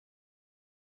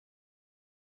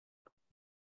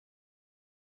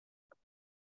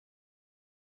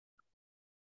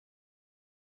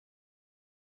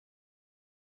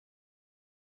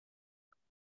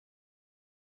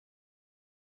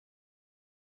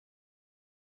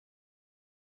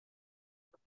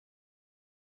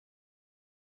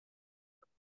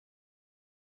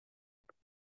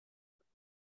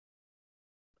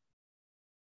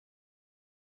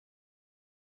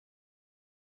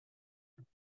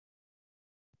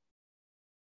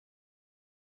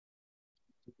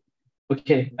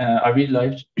Okay, are we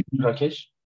live, Rakesh?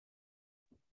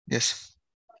 Yes.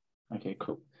 Okay,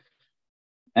 cool.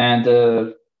 And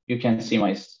you can see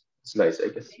my slides, I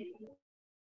guess.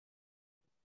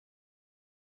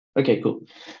 Okay, cool.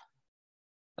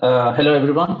 Hello,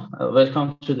 everyone.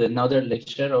 Welcome to another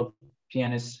lecture of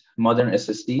PNS Modern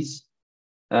SSDs.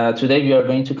 Today, we are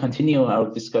going to continue our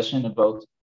discussion about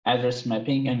address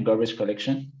mapping and garbage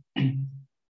collection.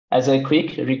 As a quick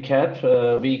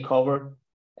recap, we covered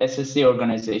SSD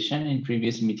organization in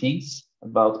previous meetings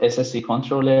about SSD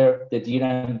controller, the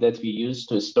DRAM that we use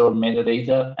to store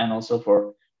metadata, and also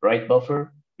for write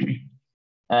buffer.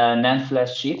 NAND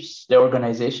flash chips, the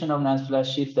organization of NAND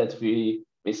flash chips that we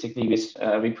basically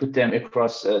we put them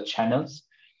across channels.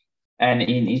 And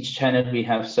in each channel, we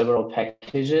have several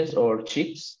packages or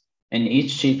chips. In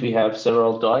each chip, we have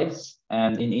several dies.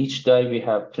 And in each die, we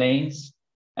have planes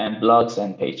and blocks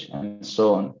and page and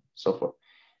so on, so forth.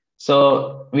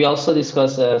 So we also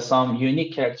discuss some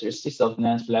unique characteristics of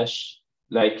NAND flash,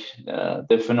 like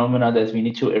the phenomena that we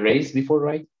need to erase before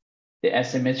write, the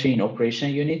asymmetry in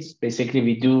operation units. Basically,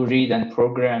 we do read and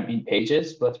program in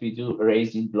pages, but we do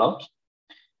erase in block.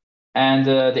 And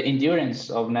the endurance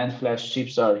of NAND flash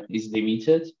chips is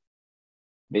limited.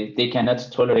 They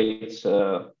cannot tolerate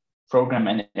program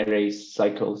and erase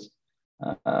cycles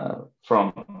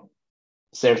from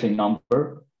certain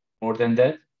number, more than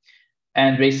that,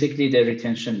 and basically the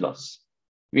retention loss.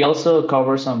 We also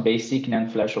cover some basic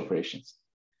NAND flash operations.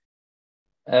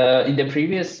 In the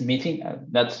previous meeting,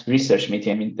 not research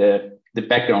meeting, I mean the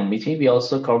background meeting, we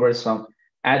also covered some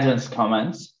advanced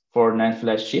commands for NAND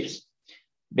flash chips.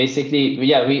 Basically,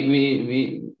 yeah,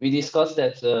 we discussed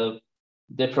that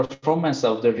the performance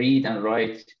of the read and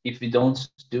write, if we don't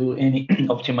do any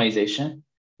optimization,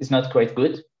 is not quite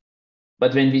good.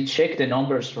 But when we check the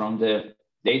numbers from the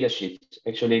data sheet,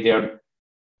 actually they are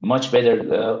much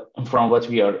better from what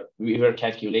we were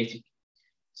calculating.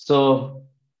 So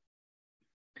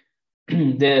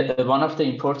one of the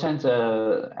important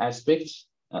aspects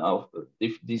of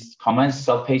these commands,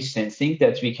 subpage sensing,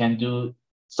 that we can do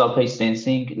subpage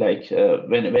sensing, like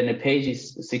when a page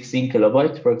is 16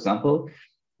 kilobyte, for example,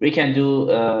 we can do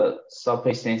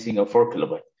subpage sensing of 4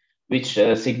 kilobyte, which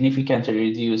significantly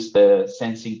reduce the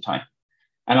sensing time.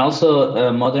 And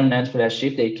also modern NAND flash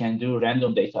chip, they can do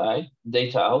random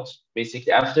data out.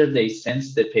 Basically, after they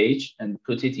sense the page and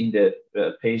put it in the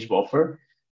page buffer,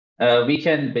 we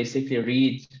can basically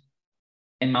read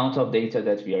amount of data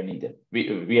that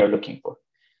we are looking for.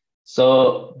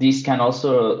 So this can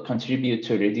also contribute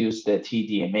to reduce the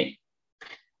TDMA.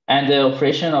 And the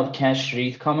operation of cache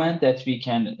read command, that we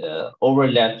can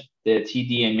overlap the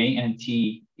TDMA and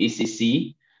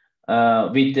TECC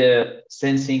with the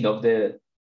sensing of the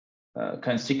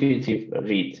consecutive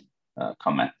read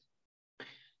command.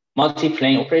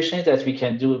 Multi-plane operations, that we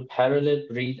can do parallel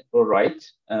read or write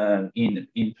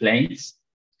in planes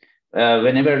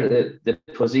whenever the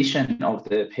position of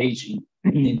the page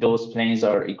in those planes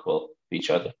are equal to each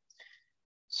other.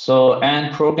 So,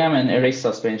 and program and erase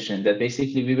suspension, that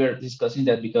basically we were discussing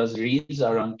that because reads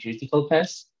are on critical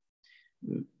paths.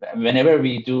 Whenever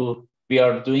we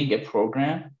are doing a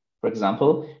program, for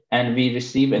example, and we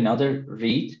receive another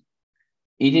read,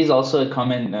 it is also a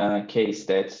common case,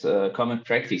 that's a common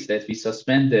practice, that we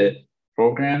suspend the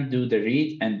program, do the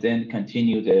read, and then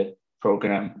continue the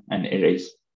program and erase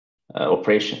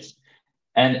operations.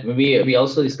 And we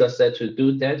also discussed that to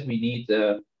do that, we need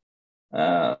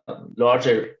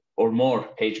larger or more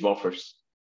page buffers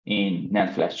in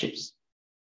NAND flash chips.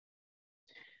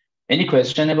 Any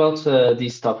question about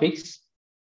these topics?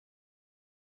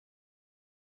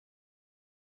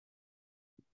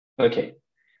 Okay.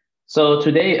 So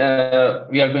today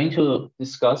we are going to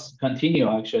continue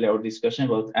actually our discussion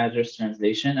about address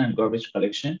translation and garbage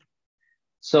collection.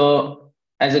 So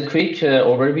as a quick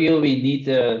overview, we need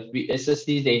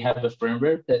SSD, they have a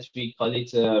framework that we call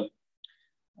it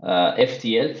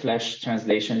FTL, Flash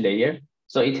Translation Layer.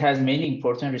 So it has many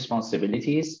important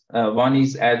responsibilities. One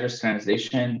is address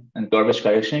translation and garbage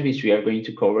collection, which we are going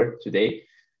to cover today,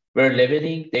 where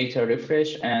leveling, data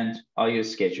refresh, and IO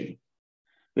scheduling.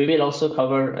 We will also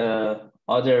cover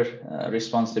other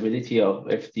responsibility of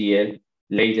FTL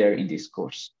later in this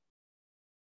course.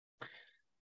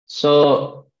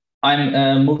 So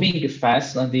I'm moving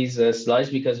fast on these slides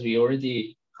because we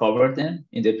already covered them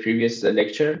in the previous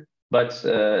lecture, but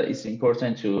it's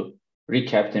important to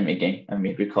recap them again,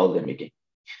 recall them again.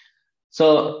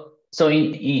 So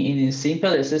in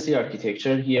simple SSD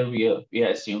architecture, here we are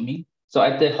assuming, so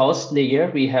at the host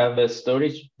layer, we have a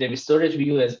storage. The storage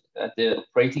view at the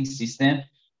operating system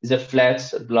is a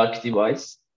flat block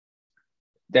device.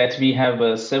 that we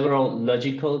have several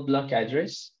logical block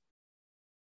address,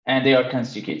 and they are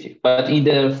consecutive. But in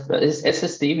the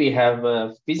SSD, we have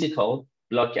a physical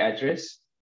block address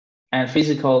and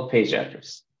physical page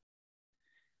address.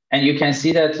 And you can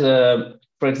see that,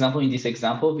 for example, in this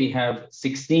example, we have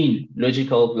 16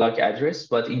 logical block address,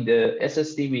 but in the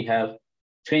SSD, we have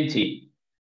 20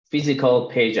 physical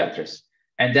page address.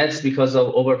 And that's because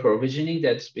of over provisioning.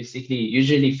 That's basically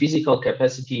usually physical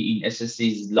capacity in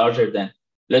SSD is larger than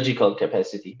logical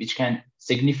capacity, which can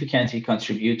significantly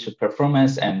contribute to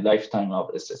performance and lifetime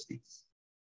of SSDs.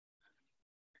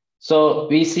 So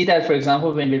we see that, for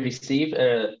example, when we receive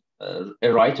a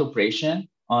write operation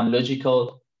on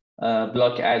logical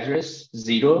block address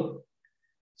 0,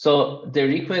 so the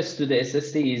request to the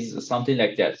SSD is something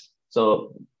like that.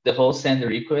 So the host send a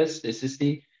request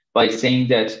SSD by saying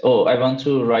that, oh, I want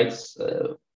to write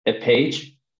a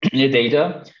page, the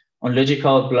data on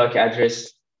logical block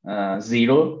address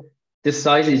 0. The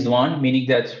size is 1, meaning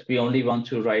that we only want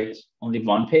to write only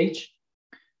one page.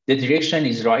 The direction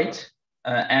is right,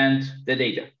 and the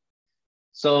data.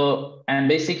 So, and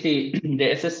basically the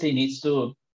SSD needs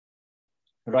to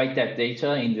write that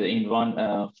data in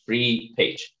one free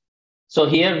page. So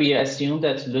here we assume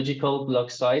that logical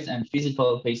block size and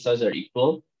physical page size are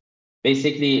equal.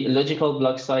 Basically, logical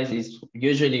block size is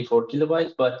usually 4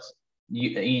 kilobytes, but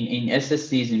in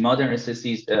SSDs, in modern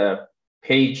SSDs,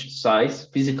 page size,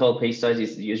 physical page size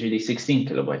is usually 16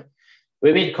 kilobytes.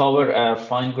 We will cover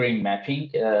fine-grained mapping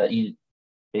in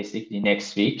basically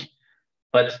next week.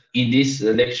 But in this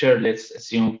lecture, let's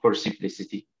assume for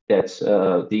simplicity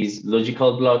that these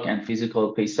logical block and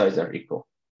physical page size are equal.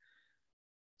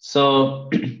 So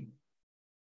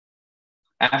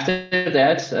after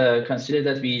that, consider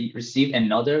that we receive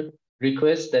another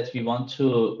request that we want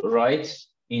to write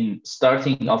in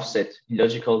starting offset in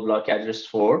logical block address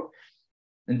 4.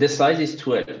 And the size is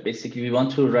 12. Basically, we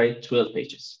want to write 12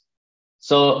 pages.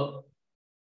 So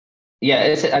yeah,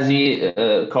 as we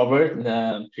covered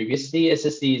previously,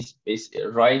 SSDs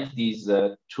write these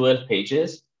 12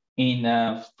 pages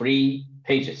in free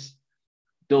pages,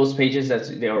 those pages that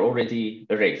they are already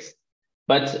erased.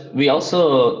 But we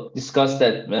also discussed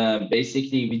that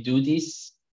basically we do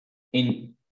this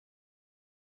in,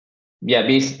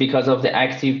 because of the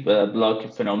active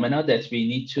block phenomena, that we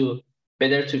need to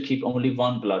better to keep only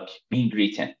one block being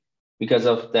written. Because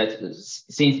of that,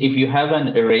 since if you have an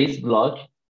erased block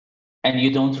and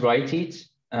you don't write it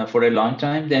for a long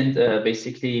time, then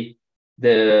basically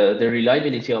the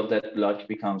reliability of that block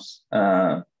becomes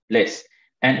less.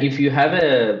 And if you have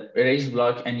a erased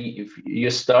block and if you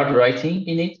start writing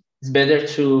in it, it's better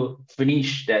to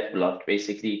finish that block,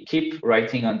 basically keep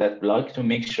writing on that block to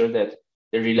make sure that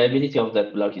the reliability of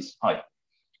that block is high.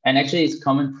 And actually it's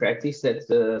common practice that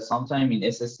sometime in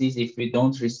SSDs, if we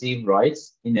don't receive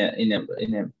writes in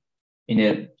a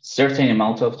certain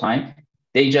amount of time,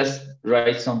 they just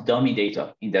write some dummy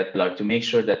data in that block to make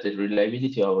sure that the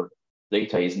reliability of our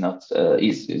data is not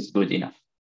is good enough.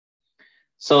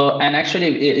 So, and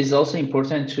actually it is also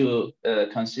important to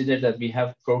consider that we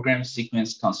have program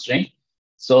sequence constraint.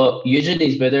 So usually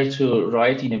it's better to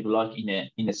write in a block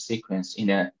in a sequence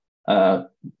in an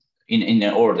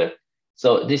order.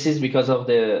 So this is because of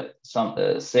the some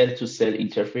cell-to-cell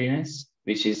interference,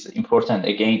 which is important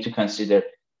again to consider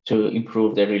to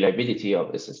improve the reliability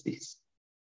of SSDs.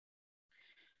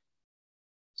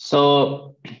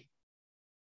 So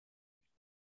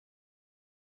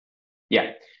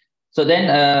yeah, so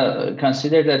then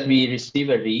consider that we receive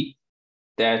a read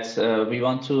that we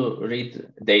want to read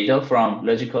data from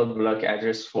logical block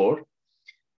address 4,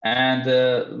 and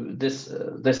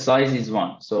the size is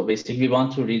 1. So basically we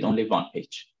want to read only one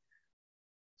page.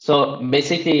 So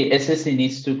basically SSD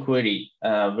needs to query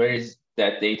where is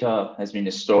that data has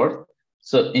been stored.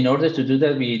 So in order to do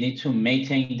that, we need to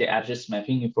maintain the address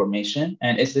mapping information,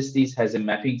 and SSDs has a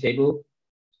mapping table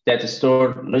that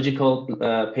store logical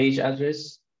page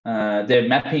address, the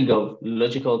mapping of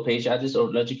logical page address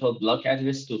or logical block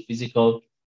address to physical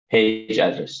page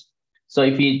address. So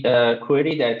if we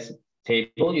query that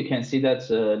table, you can see that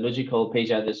logical page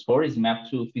address 4 is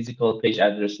mapped to physical page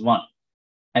address 1.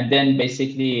 And then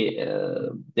basically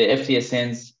the FTS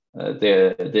sends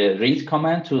the read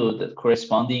command to the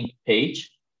corresponding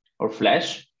page or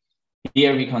flash.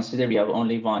 Here we consider we have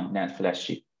only one NAND flash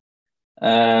chip,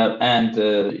 and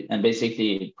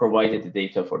basically provided the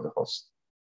data for the host.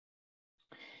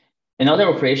 Another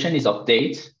operation is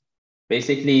update.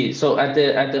 Basically, so at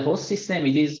the host system,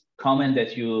 it is common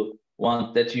that you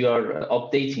are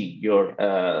updating your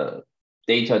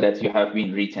data that you have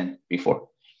been written before.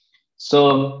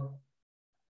 So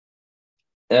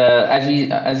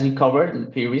as we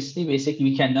covered previously, basically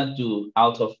we cannot do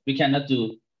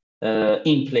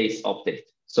in place update.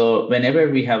 So whenever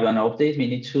we have an update, we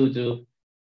need to do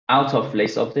out of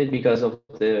place update because of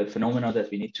the phenomena that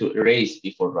we need to erase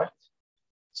before write.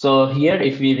 So here,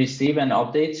 if we receive an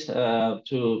update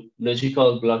to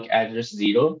logical block address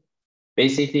 0,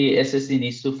 basically SSD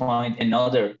needs to find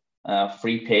another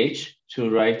free page to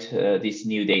write this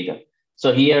new data.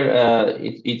 So here,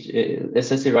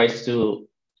 SSD writes to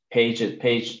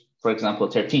page, for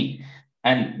example, 13,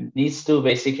 and needs to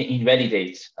basically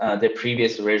invalidate the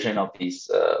previous version of this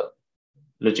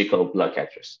logical block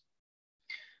address.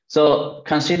 So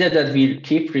consider that we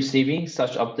keep receiving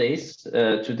such updates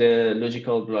to the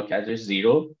logical block address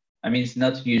 0. I mean, it's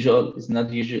not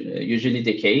usually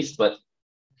the case, but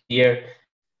here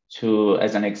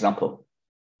as an example.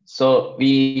 So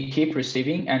we keep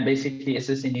receiving, and basically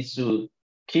SSD needs to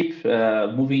keep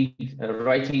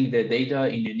writing the data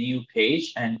in a new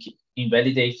page and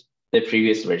invalidate the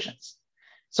previous versions.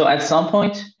 So at some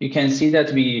point, you can see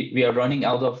that we are running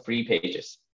out of free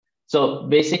pages. So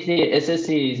basically,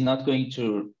 SSD is not going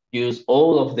to use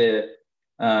all of the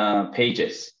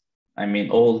pages. I mean,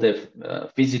 all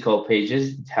the physical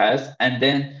pages it has, and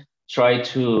then try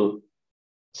to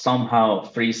somehow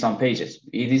free some pages.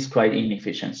 It is quite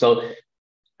inefficient. So,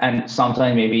 and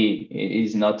sometimes maybe it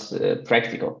is not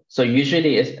practical. So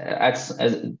usually as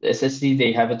SSD,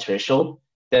 they have a threshold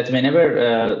that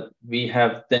whenever we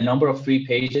have the number of free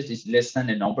pages is less than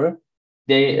a number,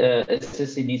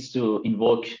 SSD needs to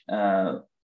invoke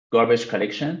garbage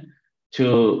collection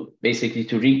to basically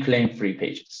to reclaim free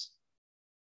pages.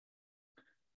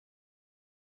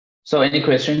 So any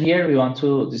question here? We want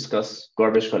to discuss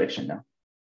garbage collection now.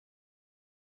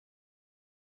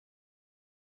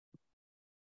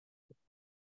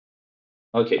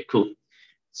 Okay, cool.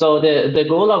 So the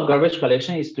goal of garbage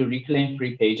collection is to reclaim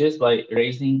free pages by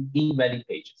erasing invalid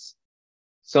pages.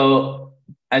 So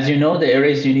as you know, the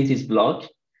erase unit is block.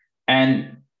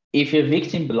 And if your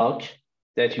victim block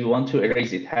that you want to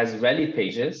erase it has valid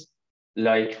pages,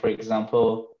 like for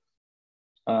example,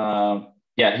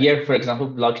 here, for example,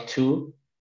 block 2,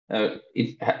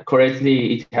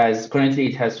 currently it has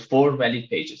 4 valid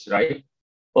pages, right?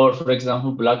 Or for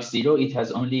example, block 0, it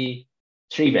has only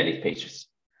 3 valid pages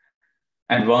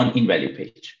and 1 invalid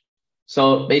page.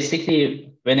 So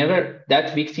basically, whenever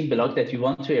that victim block that you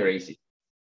want to erase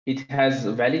it has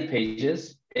valid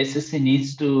pages, SSD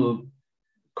needs to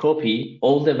copy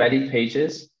all the valid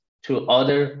pages to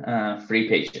other free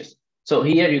pages. So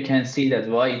here you can see that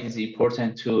why it is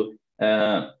important to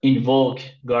invoke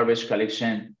garbage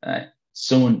collection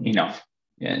soon enough.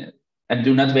 And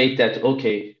do not wait that,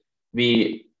 okay,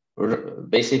 we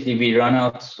run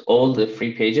out all the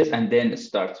free pages and then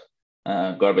start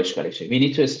garbage collection. We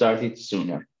need to start it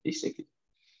sooner, basically.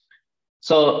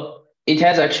 So it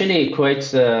has actually quite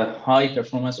high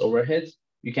performance overhead.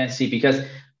 You can see because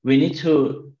we need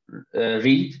to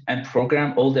read and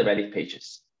program all the valid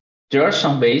pages. There are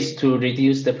some ways to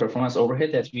reduce the performance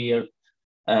overhead that we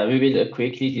will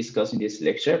quickly discuss in this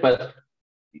lecture.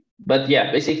 But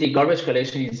yeah, basically garbage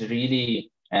collection is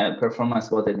really performance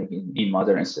bottleneck in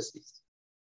modern SSDs.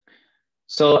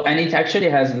 So, and it actually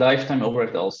has lifetime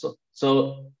overhead also.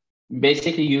 So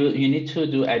basically you need to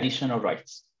do additional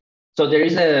writes. So there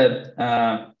is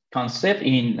a concept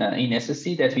in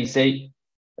SSD that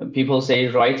people say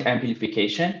write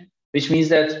amplification, which means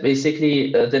that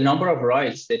basically the number of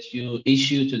writes that you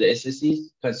issue to the SSD,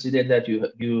 consider that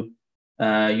you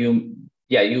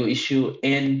issue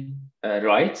n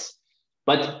writes,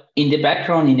 but in the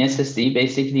background in SSD,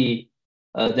 basically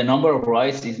the number of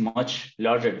writes is much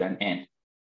larger than n.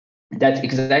 That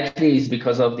exactly is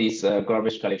because of this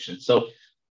garbage collection. So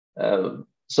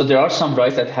there are some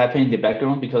writes that happen in the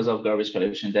background because of garbage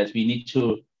collection that we need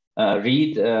to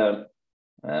read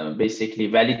basically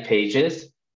valid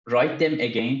pages, write them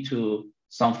again to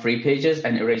some free pages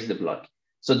and erase the block.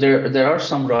 So there are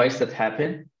some writes that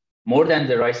happen more than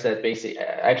the writes that basically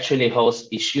actually host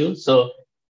issues. So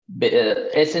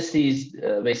SSD is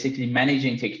basically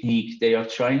managing technique. They are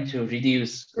trying to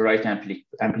reduce write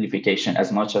amplification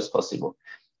as much as possible.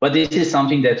 But this is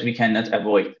something that we cannot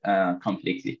avoid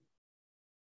completely.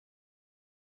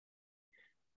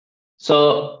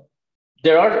 So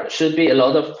there should be a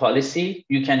lot of policy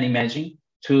you can imagine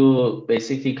to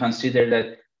basically consider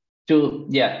that to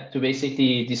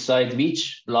basically decide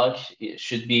which block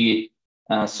should be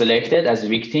selected as a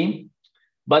victim.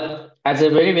 But as a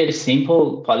very, very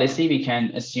simple policy, we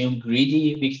can assume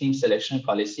greedy victim selection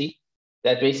policy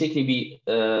that basically we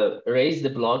raise the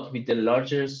block with the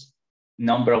largest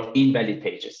number of invalid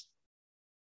pages.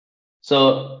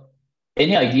 So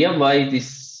Any idea why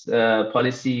this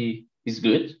policy is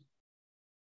good?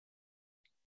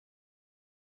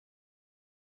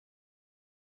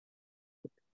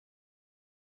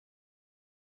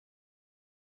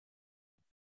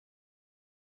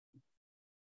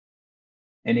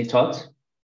 Any thoughts?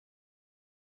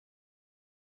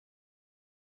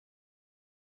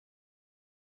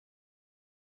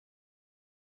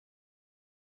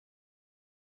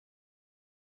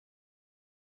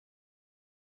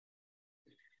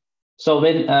 So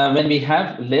when we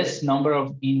have less number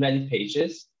of invalid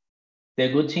pages, the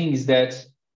good thing is that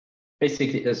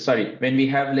basically, when we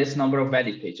have less number of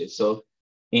valid pages. So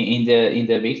in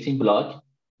the victim block,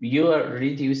 you are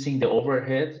reducing the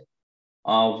overhead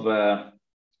of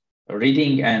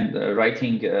reading and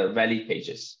writing valid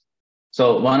pages.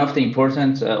 So one of the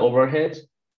important overhead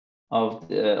of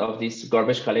this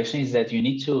garbage collection is that you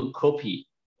need to copy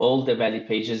all the valid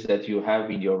pages that you have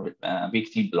in your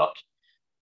victim block.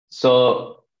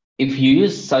 So if you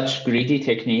use such greedy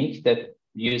technique that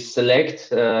you select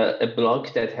a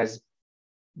block that has,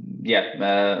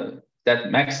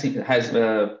 has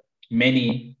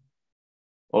many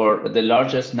or the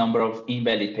largest number of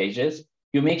invalid pages,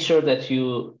 you make sure that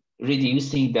you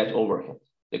reducing that overhead,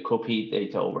 the copy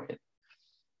data overhead.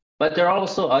 But there are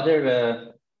also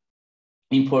other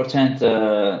important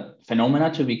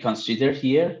phenomena to be considered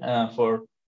here for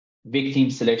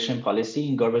victim selection policy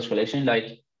in garbage collection,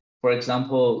 like, for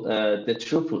example, the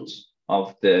throughput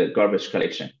of the garbage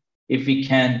collection. If we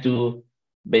can do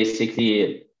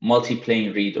basically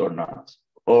multi-plane read or not,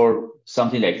 or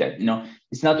something like that.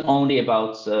 It's not only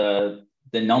about the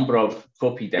number of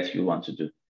copy that you want to do.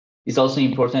 It's also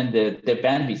important the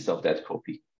bandwidth of that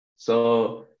copy.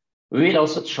 So we will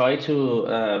also try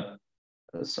to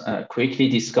quickly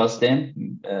discuss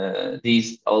them,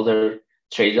 these other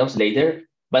trade-offs later.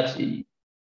 But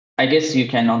I guess you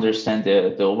can understand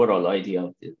the overall idea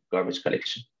of the garbage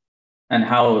collection and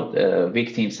how the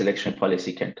victim selection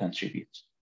policy can contribute.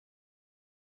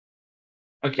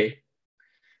 Okay.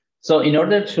 So in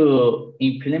order to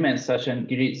implement such a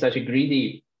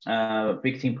greedy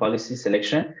victim policy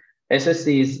selection,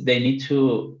 SSDs, they need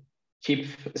to keep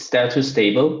status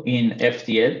table in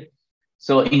FDL.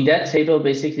 So in that table,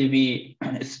 basically we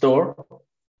store,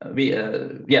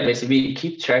 basically we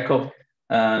keep track of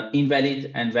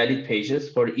invalid and valid pages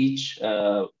for each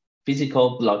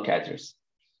physical block address.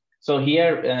 So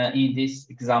here in this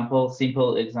example,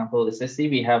 simple example SSD,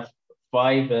 we have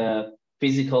 5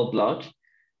 physical blocks.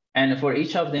 And for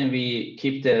each of them, we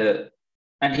keep and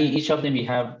in each of them, we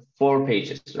have 4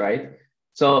 pages, right?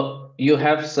 So you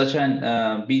have such an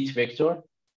bit vector,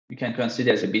 you can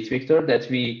consider as a bit vector that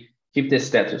we keep the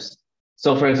status.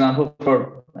 So for example,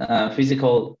 for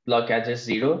physical block address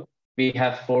 0, we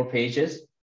have 4 pages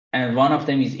and one of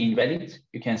them is invalid.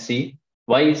 You can see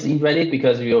why it's invalid,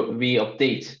 because we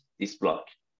update this block.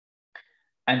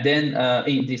 And then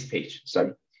in this page,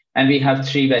 and we have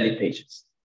 3 valid pages.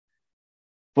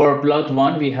 For block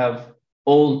 1, we have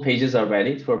all pages are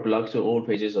valid. For block 2, all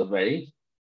pages are valid.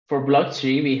 For block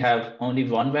 3, we have only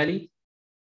 1 valid,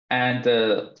 and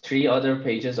 3 other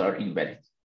pages are invalid.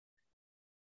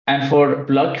 And for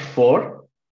block 4,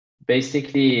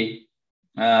 basically,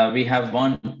 we have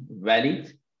 1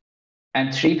 valid,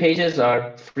 and 3 pages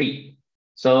are free.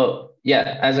 So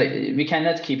yeah, we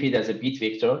cannot keep it as a bit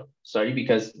vector,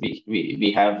 because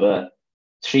we have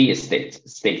 3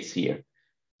 states here.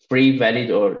 Free,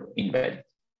 valid, or invalid.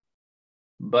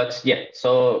 But yeah,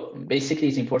 so basically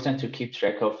it's important to keep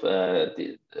track of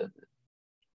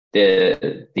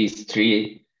these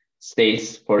 3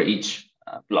 states for each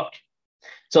block.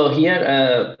 So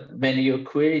here, when you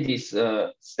query this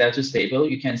status table,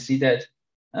 you can see that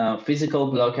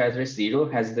physical block address 0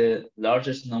 has the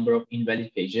largest number of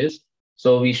invalid pages.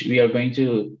 So we are going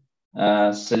to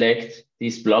select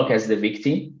this block as the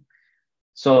victim.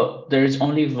 So there is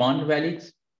only 1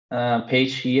 valid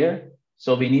page here.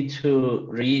 So we need to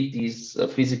read this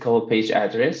physical page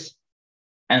address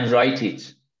and write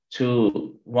it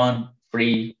to 1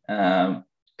 free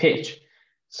page.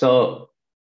 So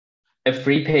a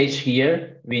free page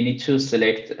here, we need to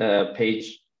select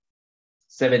page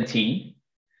 17.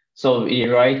 So we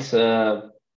write,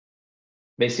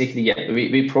 basically,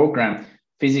 we program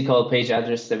physical page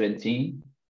address 17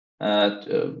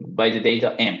 by the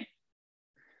data M.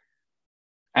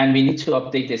 And we need to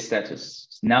update the status.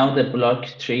 Now the block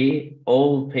 3,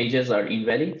 all pages are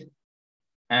invalid.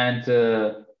 And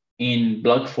in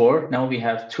block 4, now we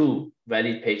have 2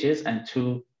 valid pages and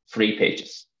 2 free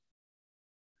pages.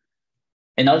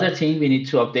 Another thing we need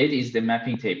to update is the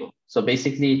mapping table. So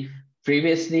basically,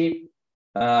 previously,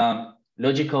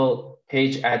 logical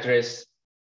page address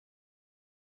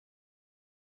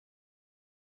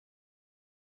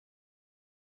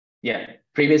Yeah,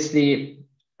 previously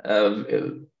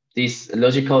this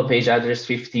logical page address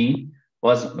 15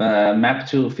 was mapped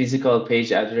to physical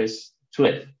page address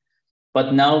 12.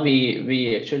 But now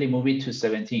we actually move it to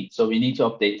 17. So we need to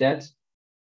update that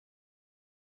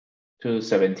to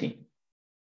 17.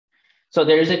 So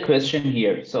there is a question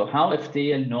here. So how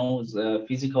FTL knows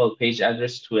physical page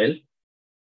address 12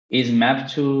 is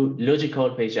mapped to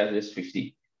logical page address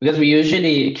 15? Because we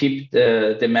usually keep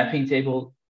the mapping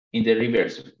table in the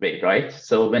reverse way, right?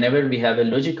 So whenever we have a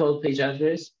logical page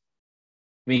address,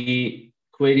 we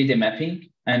query the mapping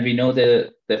and we know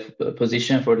the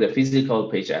position for the physical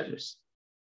page address.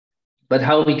 But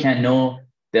how we can know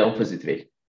the opposite way?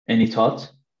 Any thought?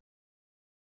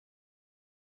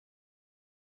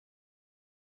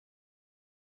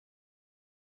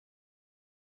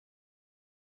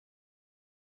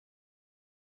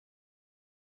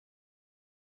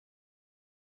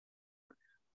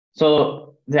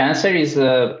 So the answer is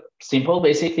simple.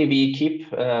 Basically, we keep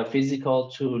physical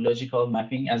to logical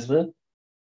mapping as well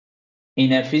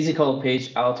in a physical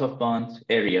page out of bound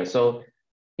area. So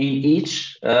in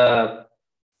each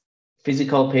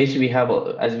physical page, we have,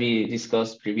 as we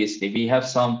discussed previously, we have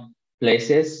some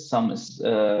places, some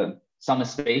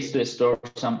space to store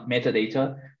some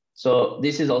metadata. So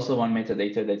this is also one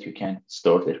metadata that you can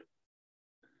store there.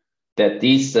 That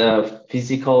this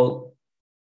physical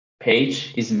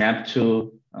page is mapped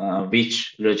to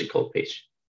which logical page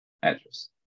address.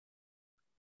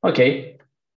 Okay.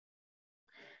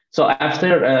 So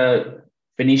after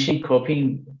finishing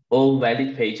copying all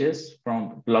valid pages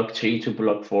from block 3 to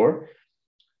block 4,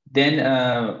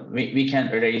 then we can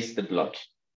erase the block.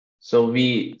 So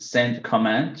we send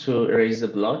command to erase the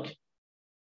block,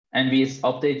 and we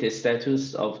update the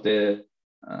status of the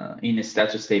in a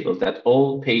status table that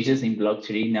all pages in block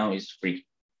 3 now is free.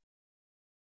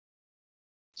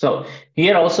 So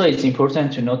here also it's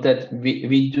important to note that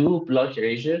we do block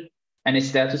erasure and a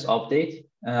status update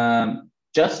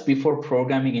just before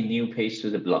programming a new page to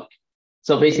the block.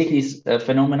 So basically it's a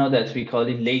phenomenon that we call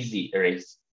it lazy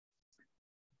erase.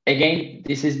 Again,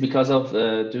 this is because of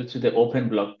due to the open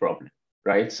block problem,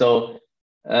 right? So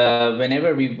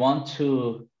whenever we want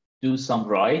to do some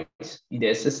write in the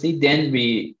SSD, then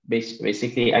we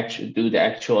basically actually do the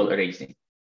actual erasing.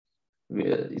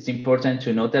 It's important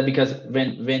to note that because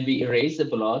when we erase the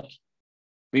block,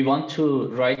 we want to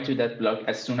write to that block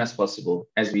as soon as possible,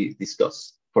 as we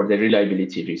discussed, for the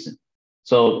reliability reason.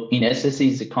 So in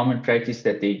SSD, it's a common practice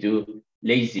that they do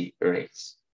lazy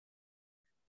erase.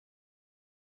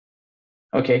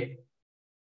 Okay.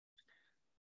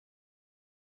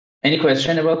 Any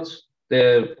question about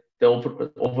the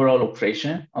overall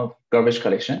operation of garbage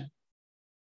collection?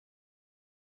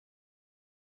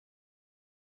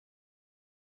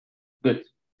 Good.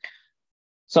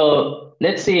 So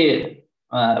let's see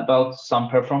about some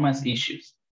performance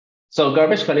issues. So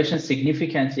garbage collection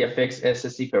significantly affects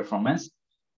SSD performance.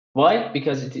 Why?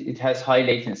 Because it has high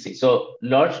latency. So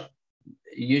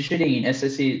usually in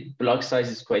SSD, block size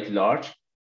is quite large.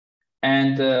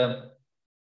 And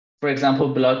for example,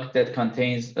 block that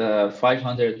contains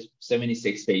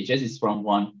 576 pages is from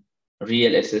one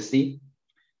real SSD.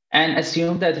 And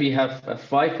assume that we have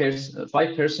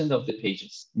 5% of the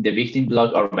pages in the victim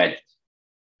block are valid.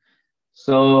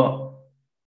 So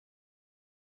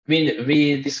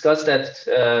we discussed that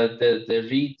the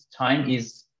read time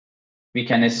is, we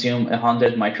can assume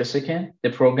 100 microsecond. The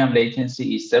program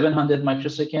latency is 700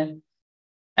 microsecond.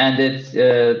 And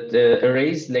the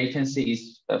erase latency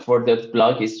is for the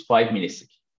block is 5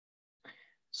 milliseconds.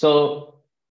 So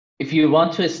if you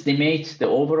want to estimate the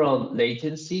overall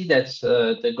latency that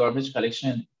the garbage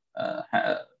collection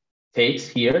takes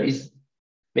here, is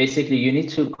basically you need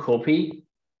to copy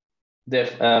the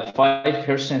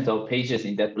 5% of pages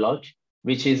in that block,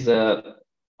 which is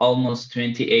almost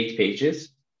 28 pages.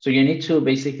 So you need to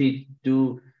basically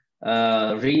do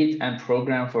read and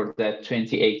program for that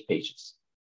 28 pages.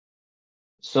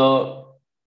 So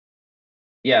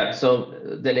yeah, so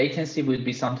the latency would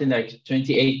be something like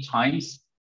 28 times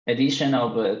addition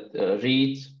of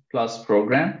read plus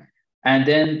program, and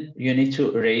then you need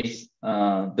to erase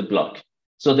the block.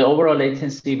 So the overall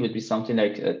latency would be something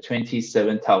like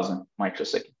 27,000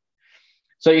 microseconds.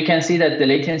 So you can see that the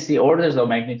latency orders of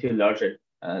magnitude larger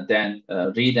than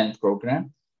read and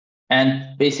program.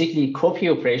 And basically copy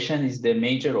operation is the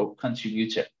major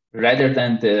contributor rather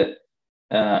than the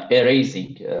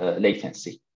erasing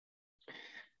latency.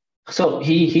 So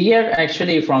here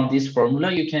actually from this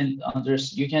formula you can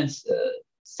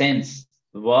sense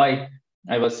why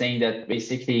I was saying that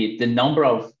basically the number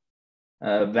of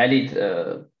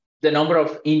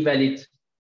invalid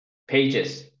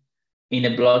pages in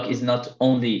a block is not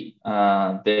only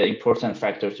the important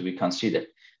factor to be considered.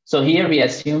 So here we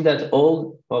assume that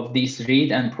all of these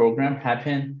read and program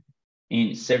happen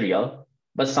in serial,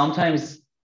 but sometimes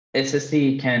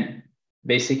SSD can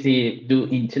basically do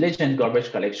intelligent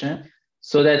garbage collection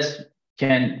so that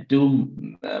can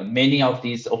do many of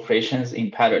these operations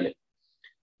in parallel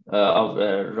of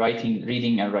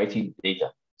reading and writing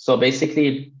data. So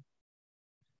basically,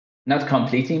 not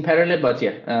completely in parallel, but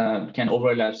yeah, can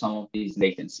overlap some of these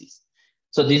latencies.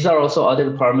 So these are also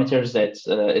other parameters that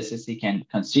SSD can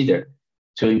consider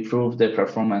to improve the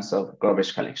performance of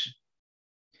garbage collection.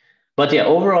 But yeah,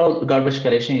 overall garbage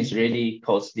collection is really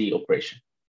costly operation.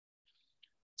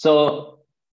 So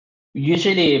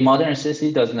usually modern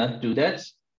SSD does not do that,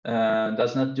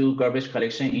 does not do garbage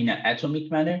collection in an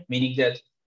atomic manner, meaning that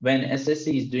when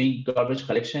SSD is doing garbage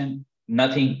collection,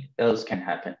 nothing else can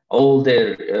happen. All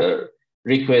the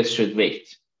requests should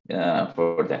wait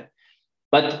for that.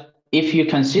 But if you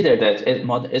consider that an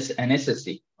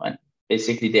SSD,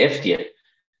 basically the FDL,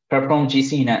 perform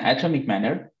GC in an atomic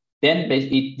manner, then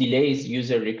it delays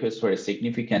user requests for a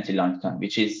significantly long time,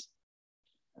 which is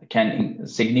can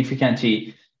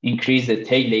significantly increase the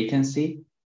tail latency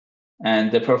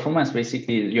and the performance.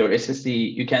 Basically, your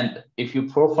SSD, you can, if you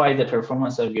profile the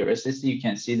performance of your SSD, you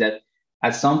can see that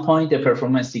at some point the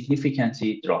performance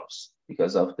significantly drops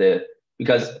because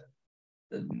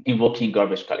invoking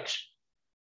garbage collection.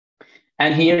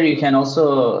 And here you can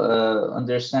also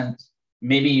understand,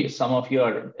 maybe some of you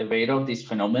are aware of this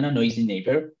phenomenon, noisy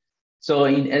neighbor. So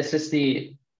in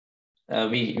SSD,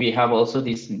 we have also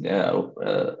this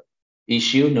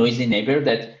issue, noisy neighbor,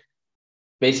 that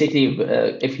basically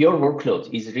if your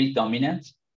workload is read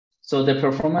dominant, so the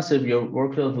performance of your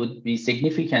workload would be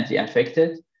significantly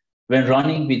affected when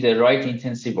running with the write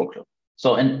intensive workload.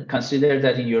 So, and consider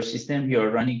that in your system, you're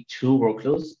running two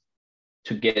workloads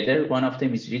together. One of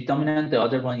them is read dominant, the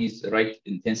other one is write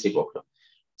intensive workload.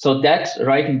 So that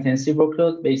write intensive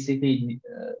workload basically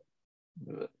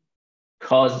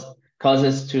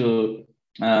causes to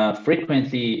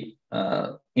frequently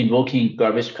invoking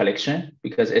garbage collection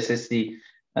because SSD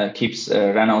keeps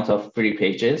run out of free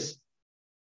pages.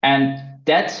 And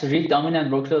that read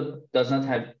dominant workload does not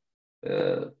have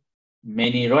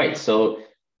many writes. So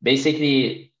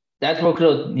basically that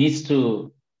workload needs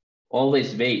to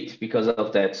always wait because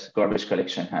of that garbage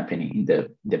collection happening in the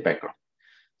background.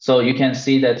 So you can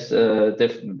see that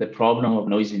the problem of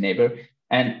noisy neighbor,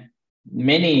 and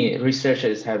many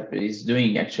researchers is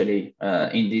doing actually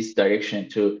in this direction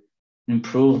to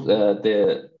improve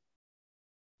the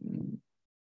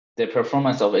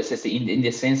performance of SSD in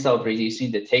the sense of reducing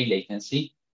the tail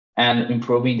latency and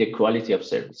improving the quality of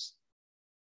service.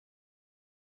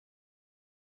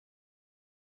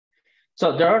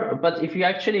 So but if you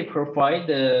actually profile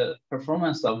the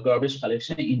performance of garbage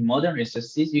collection in modern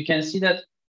SSDs, you can see that,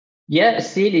 yeah,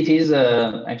 still it is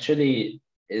actually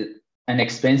an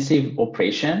expensive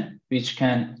operation, which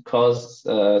can cause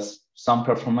some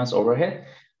performance overhead.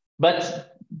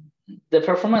 But the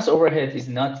performance overhead is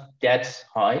not that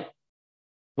high.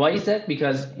 Why is that?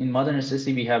 Because in modern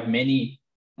SSD, we have many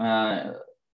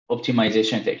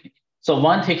optimization techniques. So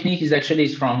one technique is actually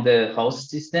from the host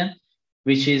system,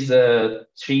 which is a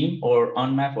trim or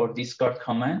unmap or discard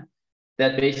command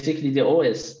that basically the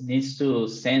OS needs to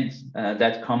send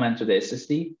that command to the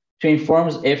SSD to inform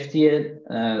FDL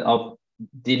of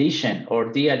deletion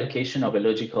or deallocation of a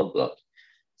logical block.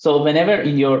 So whenever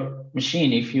in your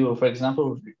machine, if you, for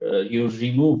example, you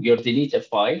delete a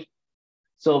file,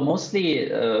 so mostly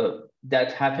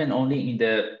that happen only in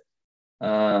the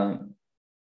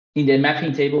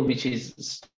mapping table, which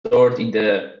is stored in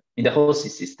the host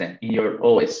system, in your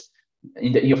OS,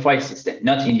 in your file system,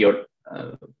 not in your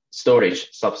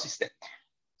storage subsystem.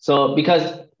 So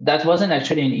because that wasn't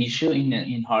actually an issue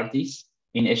in hard disk,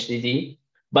 in HDD,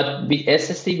 but with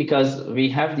SSD, because we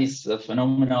have this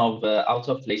phenomena of out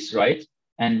of place write,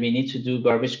 and we need to do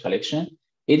garbage collection,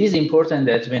 it is important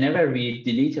that whenever we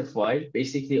delete a file,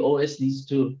 basically OS needs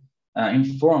to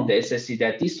inform the SSD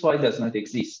that this file does not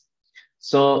exist.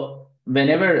 So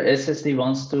whenever SSD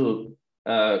wants to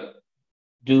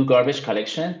do garbage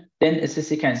collection, then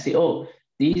SSD can see, oh,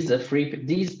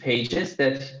 these pages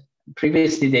that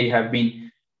previously they have been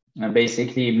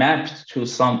basically mapped to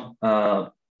some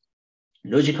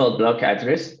logical block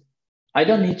address. I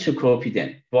don't need to copy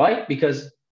them. Why?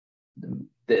 Because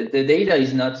the data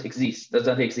does not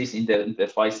exist in the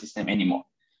file system anymore.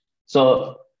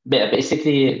 So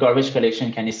basically, garbage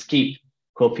collection can skip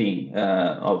copying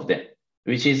of them,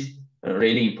 which is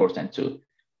really important to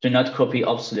not copy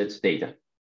obsolete data.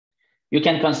 You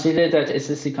can consider that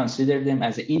SSD consider them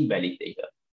as invalid data,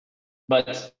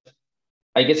 but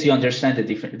I guess you understand the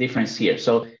difference here.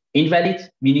 So invalid,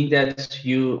 meaning that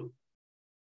you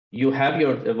have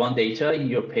your one data in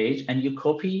your page and you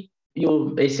copy,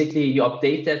 you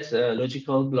update that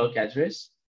logical block address.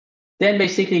 Then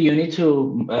basically you need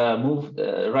to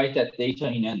write that data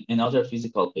in another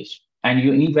physical page, and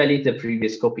you invalid the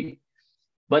previous copy.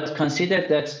 But consider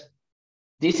that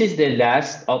this is the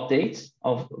last update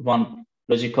of one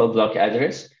logical block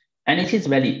address, and it is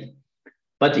valid.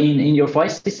 But in your file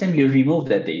system, you remove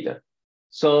that data.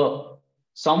 So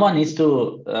someone needs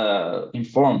to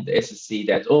inform the SSC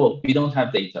that, oh, we don't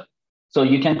have data. So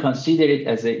you can consider it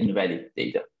as an invalid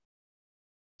data.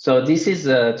 So this is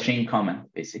a trim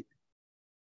comment, basically.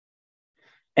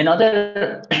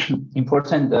 Another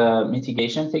important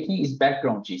mitigation technique is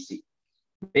background GC.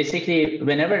 Basically,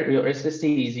 whenever your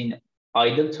SSD is in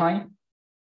idle time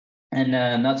and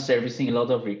not servicing a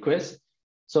lot of requests,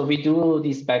 so we do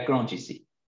this background GC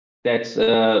that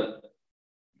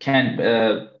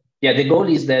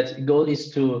the goal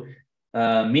is to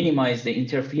minimize the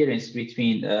interference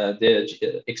between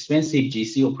the expensive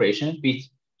GC operation with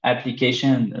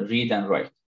application read and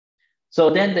write. So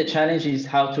then the challenge is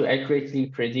how to accurately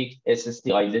predict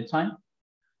SSD idle time.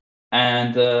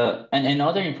 And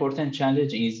another important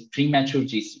challenge is premature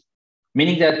GC,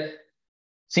 meaning that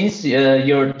since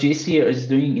your GC is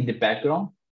doing in the background,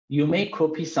 you may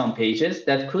copy some pages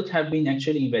that could have been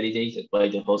actually invalidated by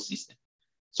the host system.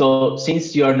 So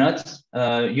since you're not,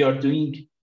 you're doing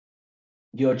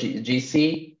your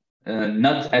GC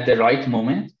not at the right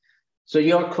moment, so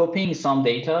you're copying some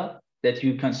data that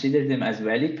you consider them as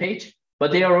valid page,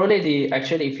 but they are already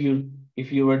actually,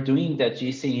 if you were doing that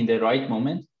GC in the right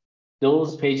moment,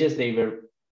 those pages, they were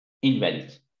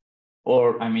invalid.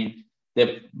 Or I mean,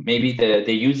 maybe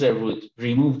the user would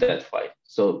remove that file.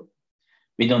 So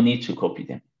we don't need to copy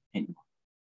them anymore.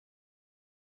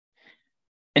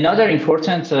 Another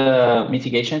important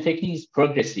mitigation technique is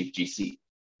progressive GC.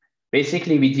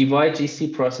 Basically, we divide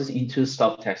GC process into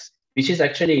subtasks, which is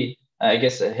actually, I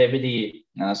guess, heavily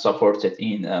supported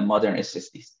in modern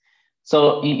SSDs.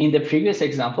 So in the previous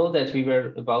example that we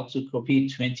were about to copy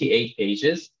 28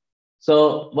 pages,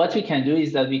 so what we can do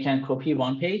is that we can copy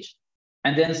one page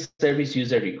and then service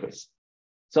user requests.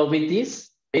 So with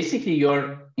this, basically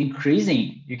you're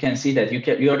increasing, you can see that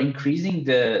you're increasing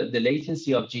the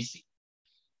latency of GC.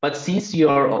 But since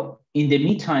you're in the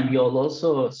meantime, you're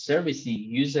also servicing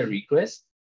user requests,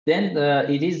 then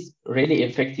it is really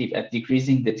effective at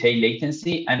decreasing the tail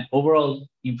latency and overall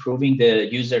improving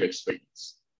the user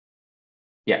experience.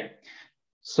 Yeah.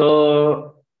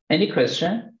 So any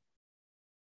question?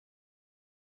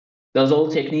 Does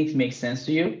all techniques make sense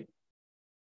to you?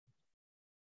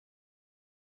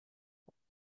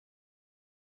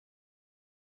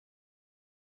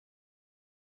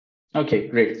 Okay,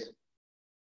 great.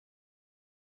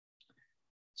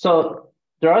 So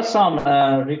there are some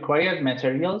required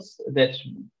materials that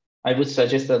I would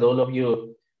suggest that all of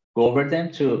you go over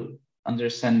them to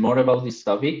understand more about this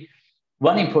topic.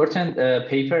 One important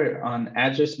paper on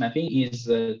address mapping is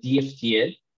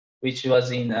DFTL, which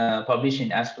was published in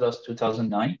ASPLOS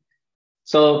 2009.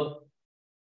 So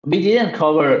we didn't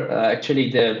cover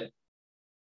actually the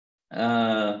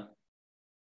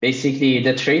basically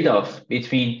the trade-off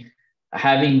between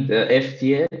having the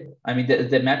FTL, I mean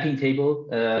the mapping table.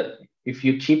 If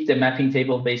you keep the mapping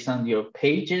table based on your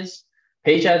page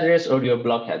address or your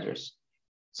block address.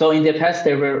 So in the past,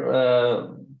 there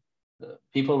were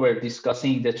people were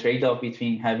discussing the trade-off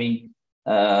between having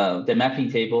the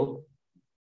mapping table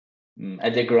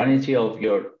at the granularity of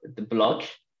the block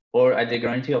or at the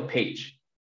granularity of page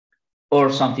or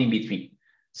something between.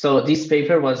 So this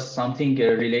paper was something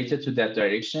related to that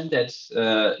direction, that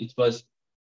it was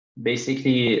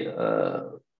basically,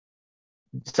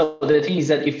 so the thing is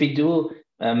that if we do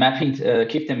mapping,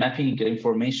 keep the mapping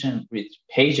information with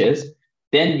pages,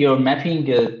 then your mapping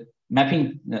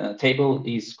table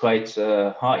is quite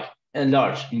high and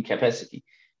large in capacity.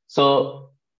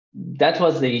 So that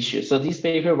was the issue. So this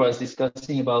paper was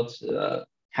discussing about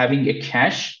having a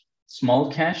cache,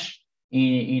 small cache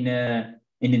in a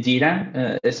DRAM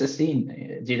SSD,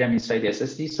 in DRAM inside the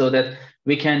SSD, so that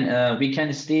we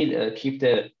can still keep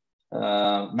the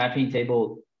mapping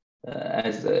table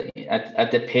as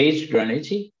at the page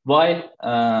granularity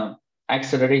while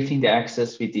accelerating the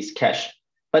access with this cache.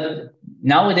 But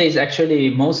nowadays, actually,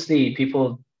 mostly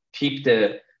people keep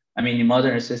in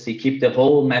modern SSD, keep the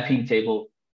whole mapping table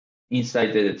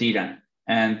inside the DRAM,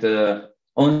 and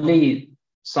only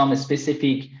some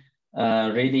specific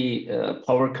really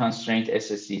power constrained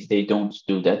SSDs, they don't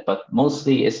do that. But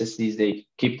mostly SSDs, they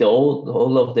keep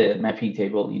all of the mapping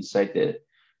table inside the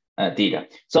data.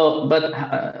 So,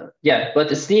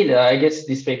 but still, I guess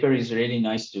this paper is really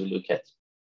nice to look at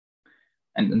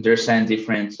and understand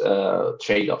different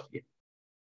trade-off here.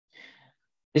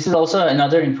 This is also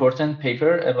another important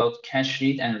paper about cache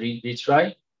read and read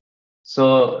retry.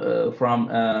 So from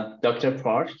Dr.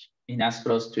 Park in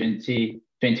ASCLOS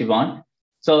 2021.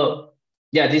 So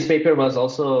yeah, this paper was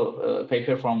also a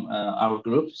paper from our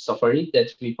group, Safari,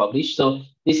 that we published. So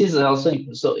this is also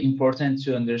so important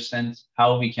to understand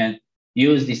how we can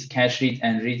use this cache read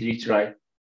and read retry.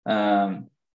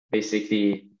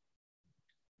 Basically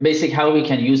how we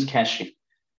can use cache read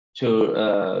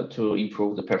to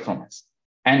improve the performance.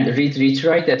 And read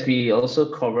retry that we also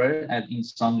cover in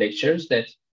some lectures, that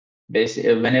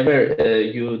basically whenever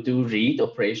you do read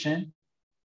operation,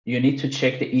 you need to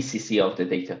check the ECC of the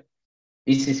data,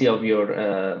 ECC of your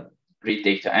read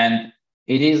data. And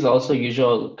it is also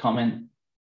usual common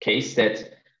case that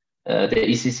the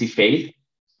ECC failed.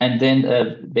 And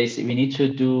then basically we need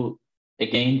to do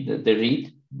again the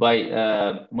read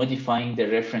by modifying the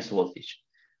reference voltage.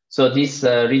 So this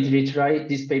read retry,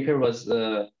 this paper was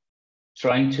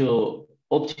trying to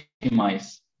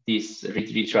optimize this read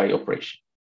retry operation.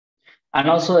 And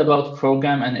also about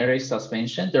program and array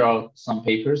suspension, there are some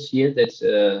papers here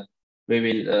that we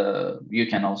will, you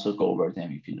can also go over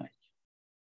them if you like.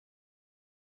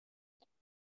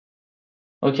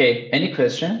 Okay, any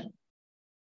question?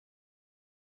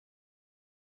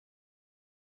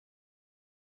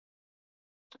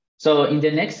 So in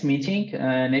the next meeting,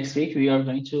 next week, we are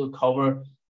going to cover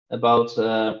about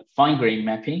fine-grained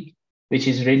mapping, which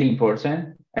is really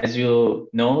important. As you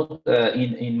know,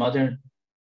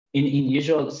 in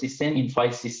usual system, in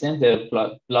file system, the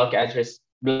block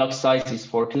size is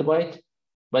 4 kilobyte,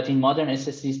 but in modern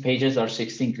SSDs, pages are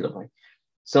 16 kilobyte.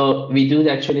 So we do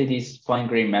actually this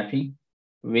fine-grained mapping,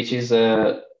 which is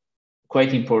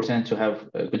quite important to have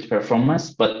a good performance,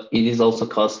 but it is also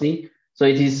costly. So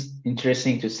it is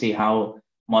interesting to see how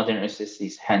modern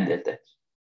SSDs handle that.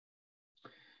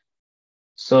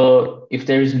 So if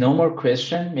there is no more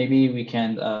question, maybe we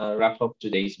can wrap up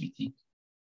today's meeting.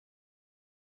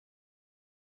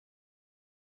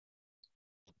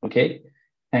 Okay,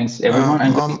 thanks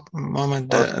everyone. Mohammed,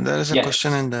 there is a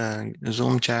question in the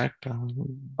Zoom chat.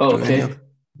 Do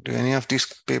any of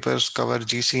these papers cover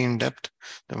GC in depth?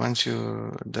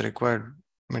 The required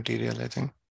material, I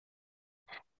think.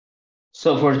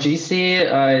 So for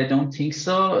GC, I don't think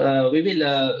so. We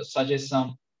will suggest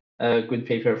some good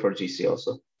paper for GC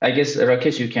also. I guess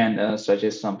Rakesh, you can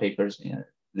suggest some papers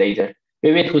later.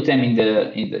 We will put them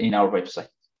in our website.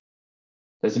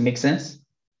 Does it make sense?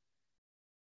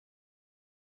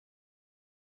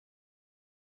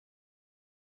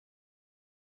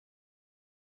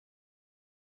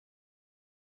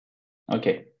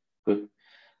 Okay, good.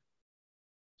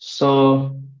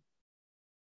 So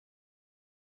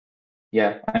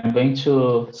yeah, I'm going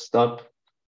to stop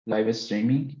live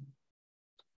streaming.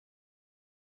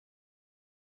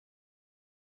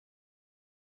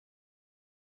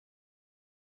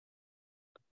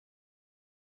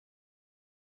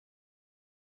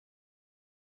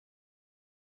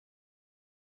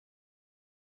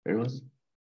 Where was it?